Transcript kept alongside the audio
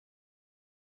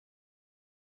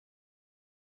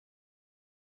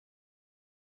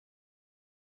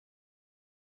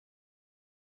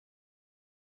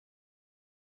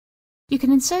You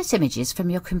can insert images from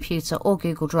your computer or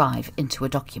Google Drive into a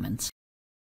document.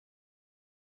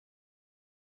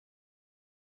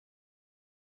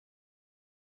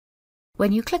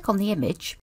 When you click on the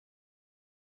image,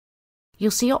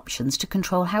 you'll see options to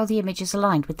control how the image is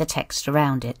aligned with the text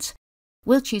around it.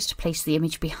 We'll choose to place the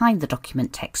image behind the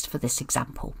document text for this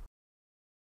example.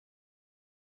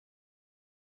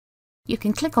 You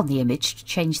can click on the image to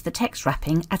change the text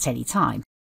wrapping at any time,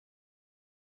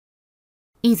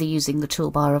 either using the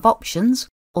toolbar of Options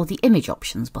or the Image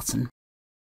Options button.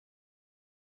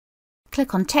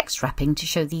 Click on Text Wrapping to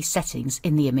show these settings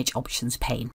in the Image Options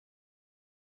pane.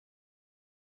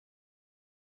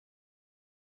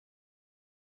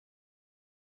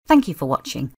 Thank you for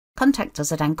watching. Contact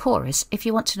us at Ancoris if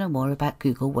you want to know more about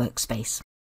Google Workspace.